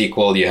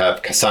SQL, you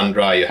have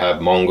Cassandra, you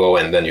have Mongo,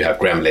 and then you have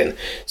Gremlin.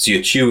 So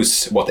you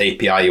choose what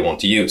API you want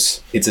to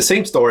use. It's the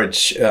same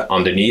storage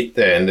underneath,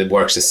 and it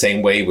works the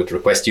same way with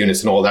request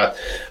units and all that,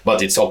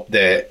 but it's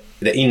the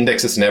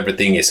indexes and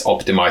everything is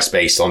optimized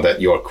based on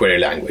your query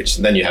language.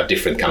 And then you have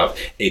different kind of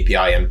API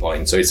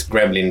endpoints. So it's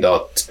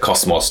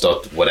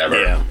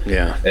gremlin.cosmos.whatever.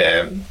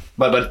 Yeah.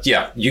 But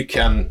yeah, you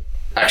can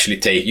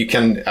actually you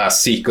can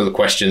ask SQL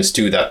questions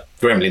to that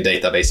Gremlin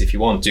database if you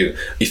want to,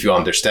 if you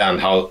understand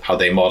how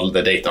they model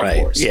the data, of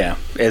course. Yeah.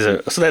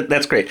 So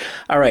that's great.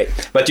 All right.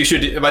 But you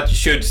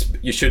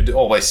should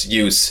always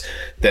use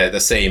the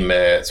same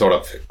sort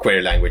of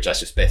query language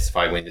as you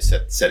specify when you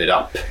set it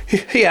up.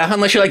 Yeah,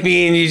 unless you're like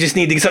me and you just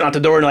need to get something out the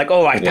door and like,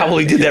 oh, I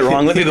probably did that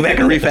wrong. Let me go back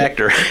and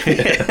refactor.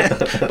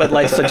 But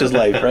life's such as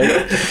life, right?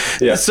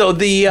 Yeah. So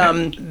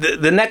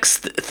the next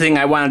thing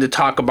I wanted to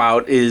talk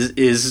about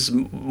is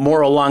more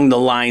along the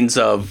lines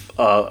of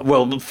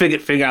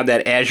figure out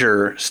that Azure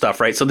stuff,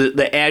 right? So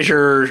the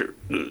Azure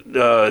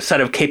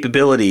set of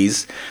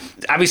capabilities,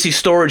 obviously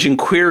storage and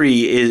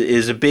query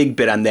is a big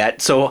bit on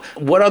that. So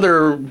what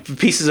other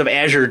pieces of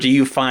Azure do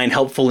you find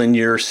helpful in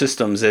your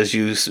systems as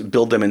you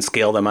build them and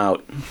scale them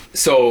out?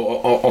 So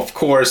of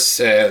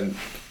course,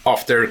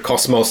 after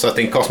Cosmos, I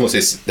think Cosmos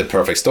is the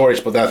perfect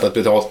storage for that. But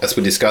as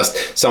we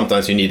discussed,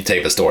 sometimes you need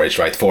table storage,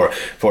 right? For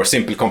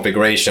simple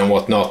configuration,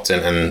 whatnot,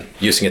 and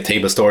using a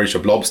table storage or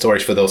blob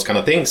storage for those kind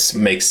of things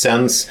makes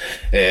sense.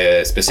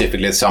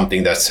 Specifically,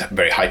 something that's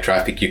very high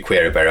traffic, you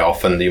query very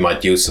often, you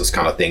might use those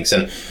kind of things.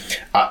 And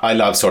I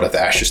love sort of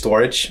the Azure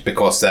storage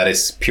because that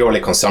is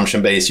purely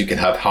consumption based. You can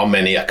have how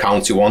many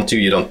accounts you want to.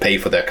 You don't pay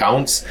for the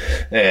accounts,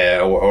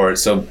 or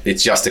so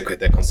it's just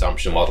the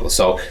consumption model.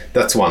 So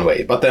that's one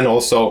way. But then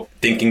also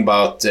thinking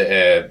about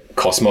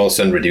Cosmos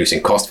and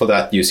reducing cost for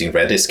that using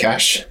Redis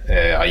cache.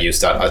 I use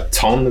that a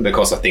ton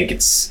because I think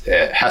it's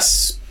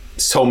has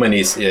so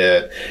many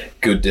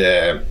good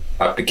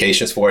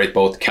applications for it,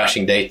 both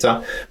caching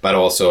data, but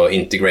also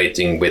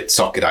integrating with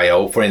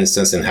Socket.io, for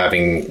instance, and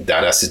having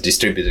that as a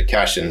distributed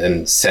cache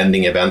and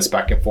sending events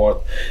back and forth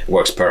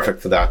works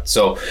perfect for that.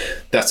 So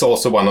that's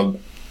also one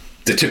of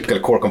the typical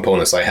core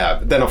components I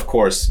have. Then, of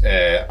course,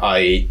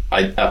 I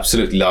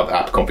absolutely love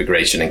app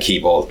configuration and Key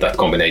Vault, that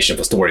combination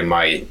for storing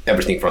my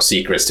everything from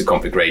secrets to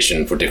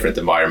configuration for different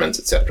environments,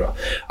 etc.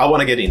 I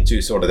want to get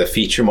into sort of the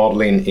feature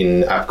modeling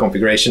in app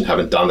configuration.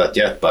 Haven't done that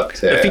yet, but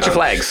the feature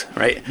flags,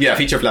 right? Yeah,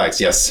 feature flags.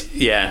 Yes.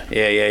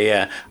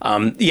 Yeah.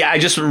 I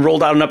just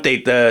rolled out an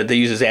update that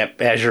uses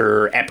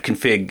Azure App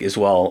Config as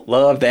well.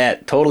 Love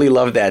that. Totally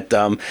love that.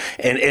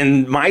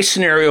 And my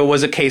scenario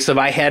was a case of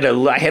I had a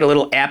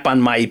little app on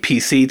my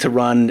PC to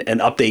run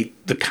and update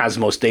the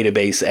Cosmos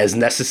database as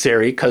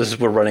necessary because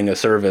we're running a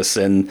service,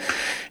 and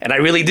I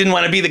really didn't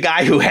want to be the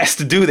guy who has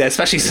to do that,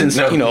 especially since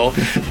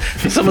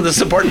some of the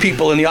support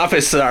people in the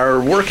office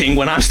are working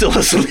when I'm still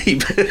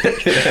asleep.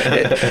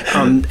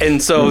 And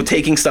so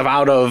taking stuff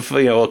out of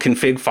a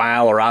config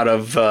file or out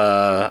of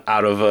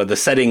the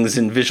settings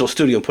in Visual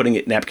Studio and putting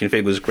it in app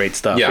config was great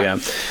stuff.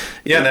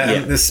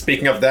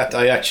 Speaking of that,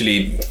 I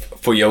actually,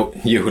 for you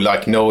who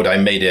like Node, I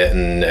made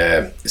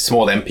a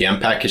small npm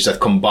package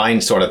that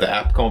combines sort of the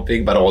app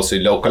config, but also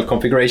local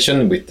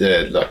configuration with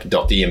the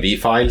 .env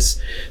files.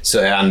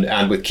 So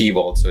and with Key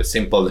Vault, so a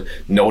simple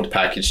Node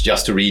package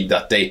just to read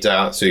that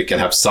data, so you can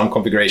have some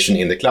configuration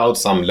in the cloud,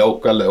 some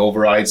local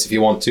overrides if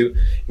you want to,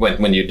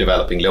 when you're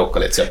developing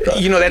local, etc.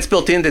 That's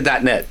built into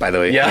 .NET, by the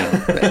way. Yeah,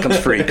 that comes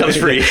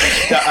free.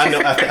 Yeah, I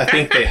know. I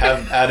think they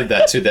have added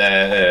that to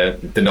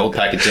the Node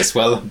package as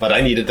well, but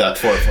I needed that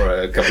for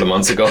a couple of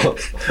months ago.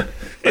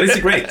 But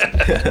it's great.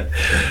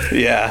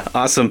 Yeah,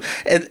 awesome.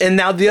 And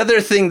now the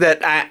other thing that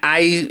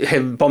I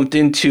have bumped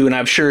into, and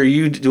I'm sure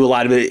you do a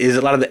lot of it, is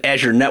a lot of the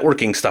Azure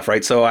networking stuff,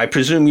 right? So I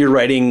presume you're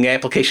writing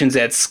applications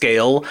at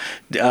scale.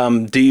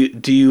 Do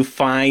you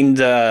find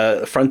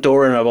Front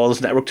Door and all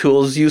those network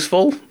tools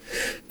useful?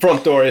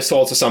 Front Door is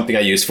also something I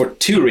use for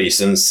two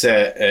reasons.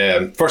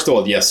 First of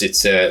all, yes,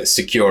 it's a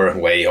secure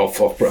way of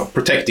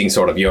protecting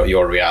sort of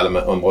your realm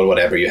on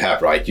whatever you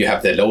have, right? You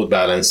have the load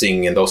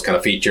balancing and those kind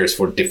of features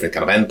for different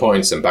kind of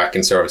endpoints and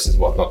backend services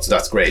and whatnot, so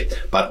that's great.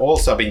 But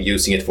also I've been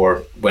using it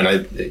for when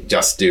I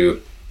just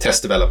do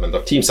test development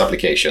of Teams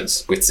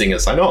applications with single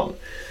sign-on.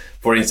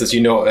 For instance,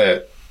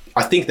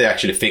 I think they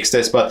actually fixed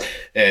this, but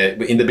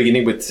in the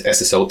beginning with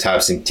SSO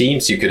tabs in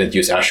Teams, you couldn't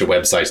use Azure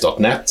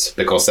Websites.net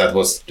because that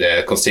was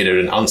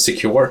considered an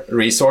unsecure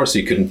resource. So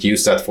you couldn't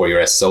use that for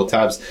your SSO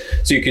tabs.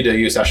 So you could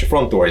use Azure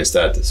Front Door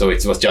instead. So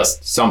it was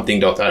just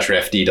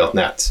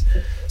something.azurefd.net.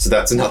 So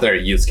that's another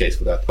use case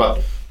for that.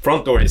 But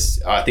Front Door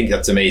I think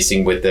that's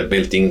amazing with the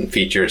built-in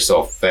features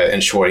of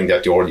ensuring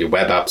that all your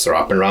web apps are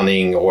up and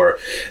running, or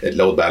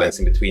load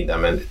balancing between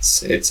them, and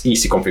it's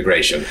easy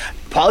configuration.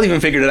 Paul even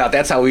figured it out.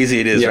 That's how easy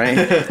it is,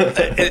 right?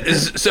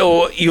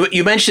 So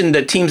you mentioned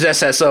the Teams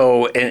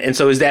SSO, and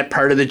so is that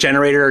part of the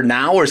generator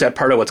now, or is that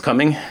part of what's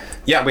coming?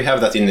 Yeah, we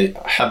have that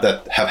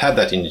have had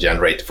that in the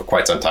generator for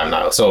quite some time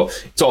now. So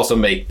it's also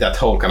make that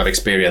whole kind of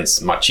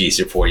experience much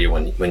easier for you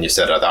when you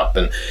set it up.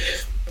 And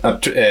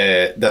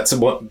that's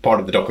one part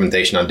of the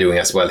documentation I'm doing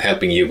as well,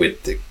 helping you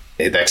with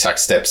the exact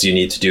steps you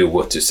need to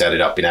do to set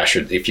it up in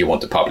Azure if you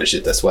want to publish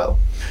it as well.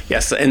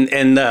 Yes,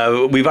 and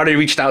we've already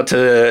reached out to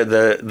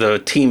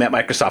the team at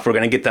Microsoft. We're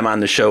going to get them on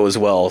the show as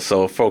well,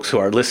 so folks who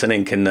are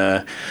listening can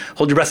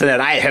hold your breath on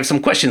that. I have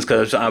some questions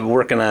because I'm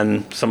working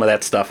on some of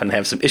that stuff and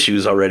have some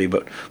issues already,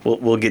 but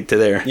we'll get to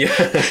there. Yeah.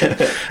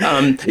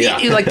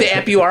 Like the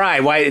app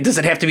URI, why does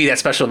it have to be that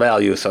special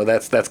value? So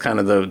that's kind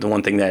of the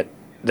one thing that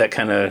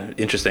kind of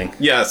interesting.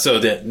 Yeah. So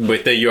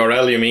with the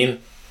URL, you mean?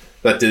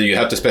 But do you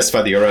have to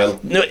specify the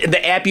URL? No,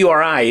 the app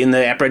URI in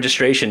the app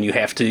registration, you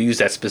have to use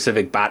that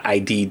specific bot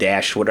ID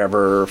dash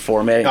whatever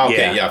format.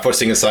 Okay, yeah, for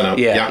single sign-up.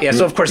 Yeah.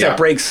 So of course that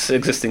breaks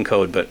existing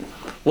code, but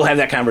we'll have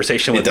that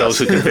conversation with those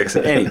who can fix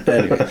it. Anyway.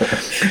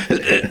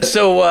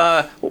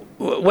 So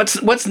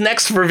what's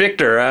next for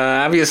Victor?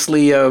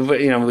 Obviously,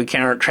 we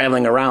aren't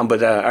traveling around,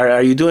 but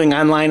are you doing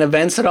online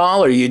events at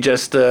all, or are you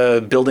just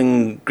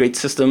building great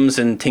systems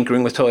and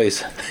tinkering with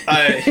toys?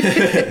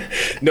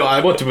 No,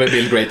 I want to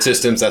build great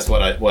systems. That's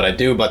what I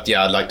do. But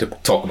yeah, I'd like to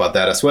talk about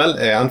that as well.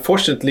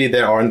 Unfortunately,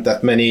 there aren't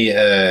that many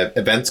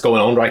events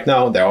going on right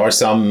now. There are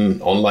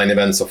some online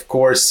events, of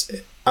course.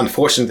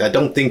 Unfortunately, I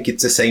don't think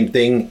it's the same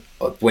thing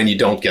when you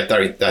don't get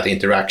that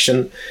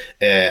interaction.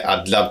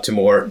 I'd love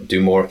to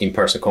do more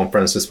in-person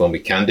conferences when we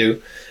can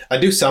do. I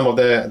do some of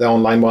the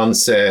online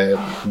ones,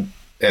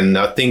 and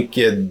I think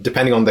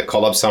depending on the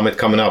Collab Summit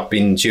coming up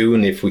in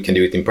June, if we can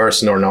do it in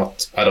person or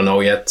not, I don't know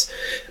yet.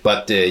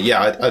 But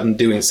I'm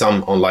doing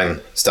some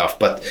online stuff.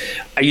 But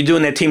are you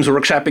doing that Teams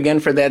workshop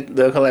again for the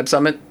Collab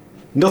Summit?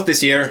 Not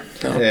this year.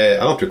 No. I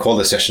don't recall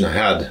the session I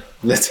had.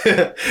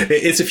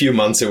 It's a few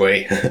months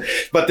away.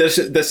 But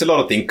there's a lot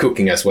of things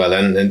cooking as well,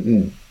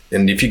 and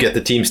if you get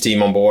the Teams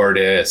team on board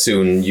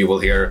soon, you will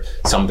hear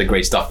some of the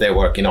great stuff they're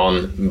working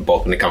on,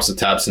 both when it comes to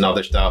tabs and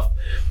other stuff.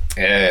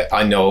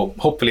 I know,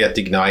 hopefully at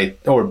Ignite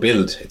or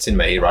Build, it's in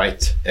May,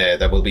 right?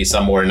 There will be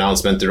some more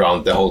announcement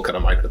around the whole kind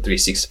of Micro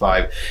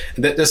 365.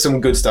 There's some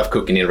good stuff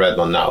cooking in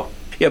Redmond now.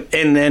 Yep,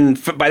 and then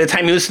by the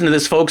time you listen to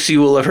this, folks,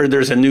 you will have heard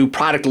there's a new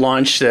product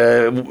launch.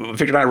 Victor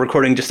and I were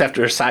recording just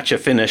after Satya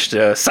finished.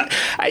 I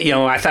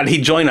thought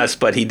he'd join us,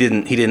 but he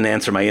didn't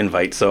answer my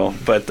invite. So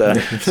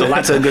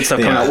lots of good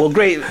stuff coming out. Well,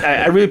 great.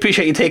 I really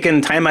appreciate you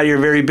taking time out of your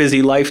very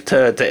busy life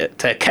to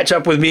catch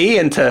up with me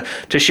and to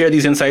share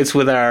these insights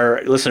with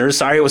our listeners.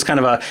 Sorry, it was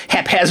kind of a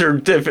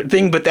haphazard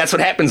thing, but that's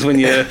what happens when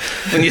you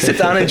sit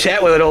down and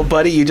chat with an old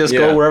buddy. You just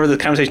go wherever the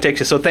conversation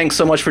takes you. So thanks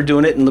so much for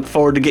doing it, and look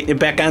forward to getting you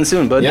back on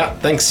soon, bud. Yeah,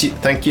 thanks.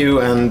 Thank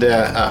you, and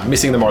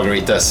missing the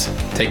margaritas.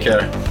 Take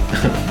care.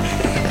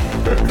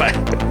 Bye.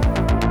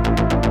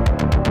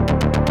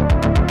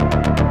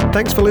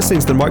 Thanks for listening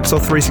to the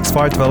Microsoft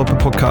 365 Developer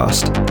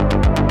Podcast.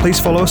 Please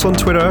follow us on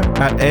Twitter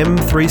at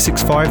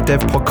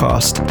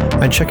M365DevPodcast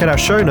and check out our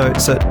show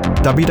notes at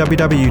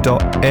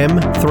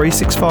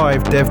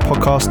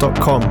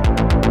www.m365devpodcast.com.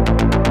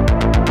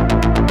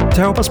 To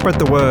help us spread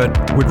the word,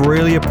 we'd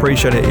really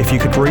appreciate it if you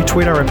could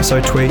retweet our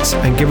episode tweets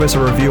and give us a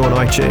review on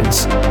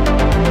iTunes.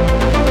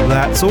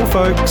 That's all,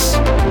 folks.